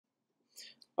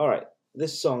Alright,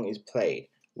 this song is played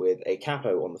with a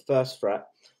capo on the first fret,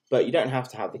 but you don't have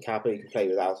to have the capo, you can play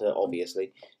without it,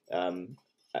 obviously.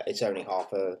 It's only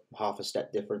half a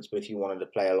step difference, but if you wanted to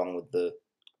play along with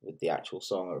the actual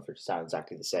song, or if it sounds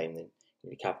exactly the same, then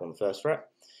you need a capo on the first fret.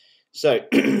 So,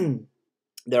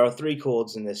 there are 3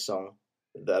 chords in this song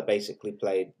that are basically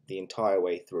played the entire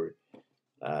way through.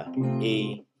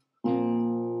 E,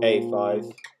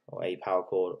 A5, or A power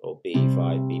chord, or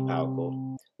B5, B power chord.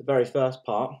 The very first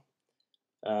part,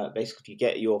 basically if you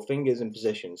get your fingers in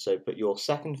position, so put your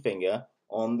second finger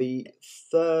on the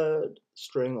 3rd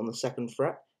string on the 2nd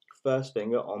fret, first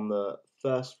finger on the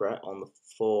 1st fret on the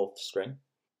 4th string,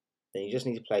 then you just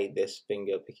need to play this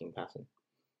finger picking pattern.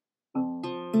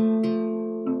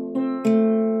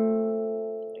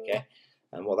 Okay,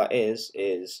 and what that is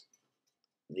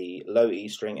the low E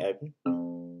string open,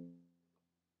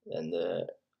 then the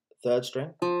 3rd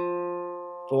string,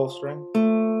 4th string,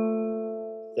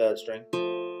 3rd string,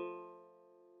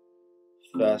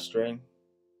 1st string,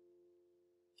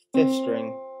 5th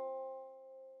string,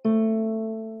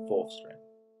 4th string.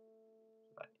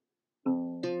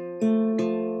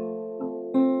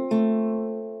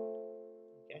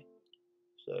 Okay,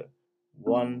 so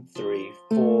 1 3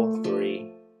 4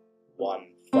 3 1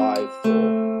 5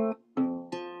 4.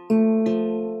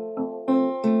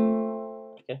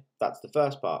 Okay, that's the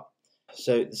first part.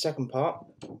 So the second part,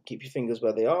 keep your fingers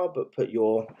where they are, but put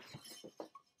your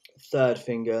 3rd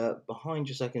finger behind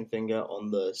your 2nd finger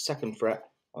on the 2nd fret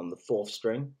on the 4th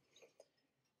string,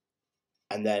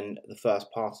 and then the first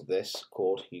part of this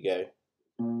chord you go,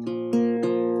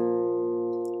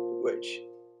 which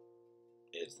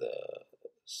is the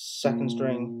 2nd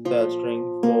string, 3rd string,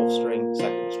 4th string,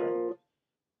 2nd string.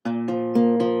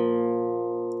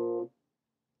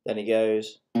 Then it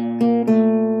goes,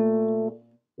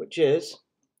 which is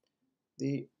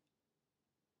the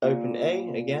open A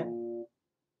again,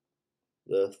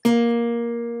 the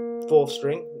 4th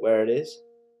string where it is,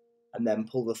 and then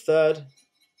pull the 3rd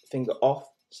finger off,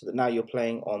 so that now you're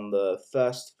playing on the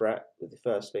 1st fret with the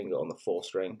 1st finger on the 4th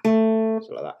string,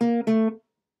 so like that.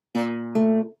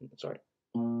 Sorry.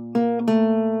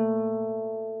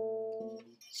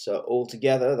 So all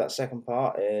together, that second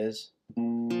part is.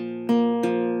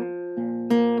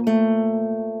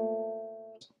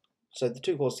 So the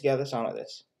 2 chords together sound like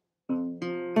this.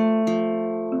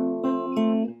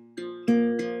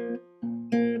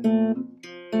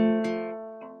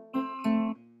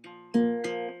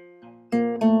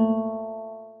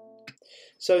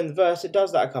 So in the verse it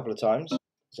does that a couple of times,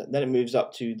 so then it moves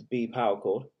up to the B power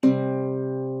chord.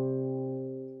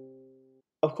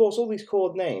 Of course all these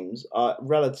chord names are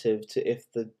relative to if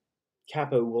the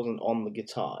capo wasn't on the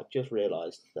guitar. I've just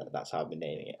realised that that's how I've been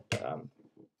naming it.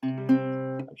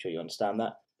 I'm sure you understand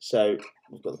that. So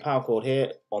we've got the power chord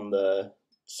here on the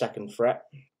 2nd fret,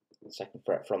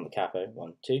 from the capo,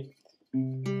 1, 2.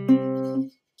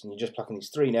 And you're just plucking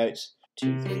these 3 notes,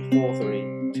 2, 3, 4,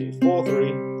 3, 2, 4,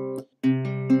 3.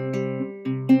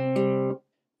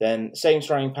 Then same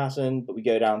strumming pattern, but we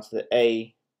go down to the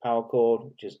A power chord,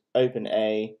 which is open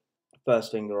A, 1st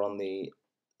finger on the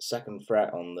 2nd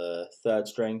fret on the 3rd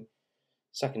string,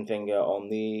 2nd finger on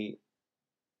the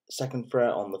 2nd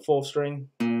fret on the 4th string,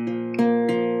 and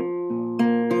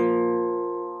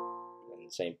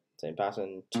same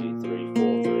pattern, 2, 3,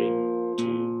 4, 3,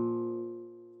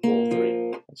 2, 4,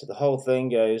 3. And so the whole thing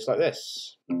goes like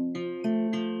this.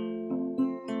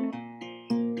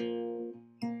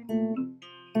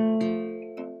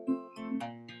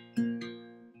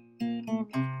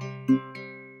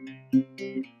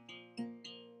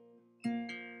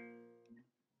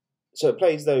 So it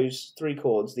plays those 3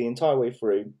 chords the entire way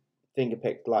through, finger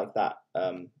picked like that.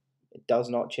 It does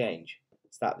not change.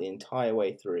 It's that the entire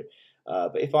way through.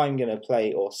 But if I'm going to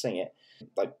play or sing it,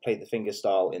 like play the finger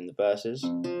style in the verses,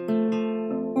 and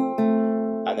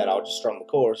then I'll just strum the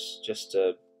chorus just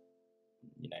to,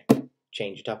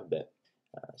 change it up a bit.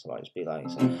 So I might just be like,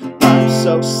 I'm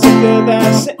so sick of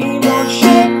that same old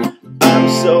shit. I'm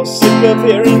so sick of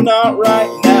hearing not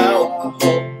right now. I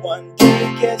hope one day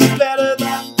it gets better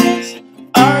than this.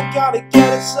 I gotta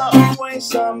get it some way,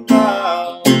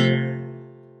 somehow.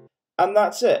 And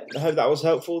that's it. I hope that was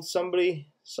helpful to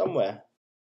somebody somewhere.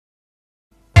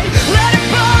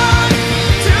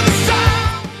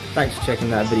 Thanks for checking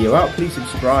that video out. Please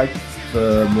subscribe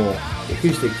for more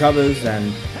acoustic covers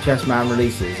and Chessman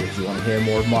releases. If you want to hear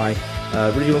more of my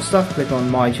original stuff, click on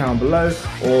my channel below,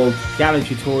 or piano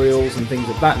tutorials and things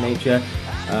of that nature,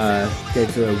 go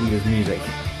to Wheeler's Music,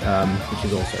 which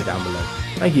is also down below.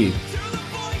 Thank you.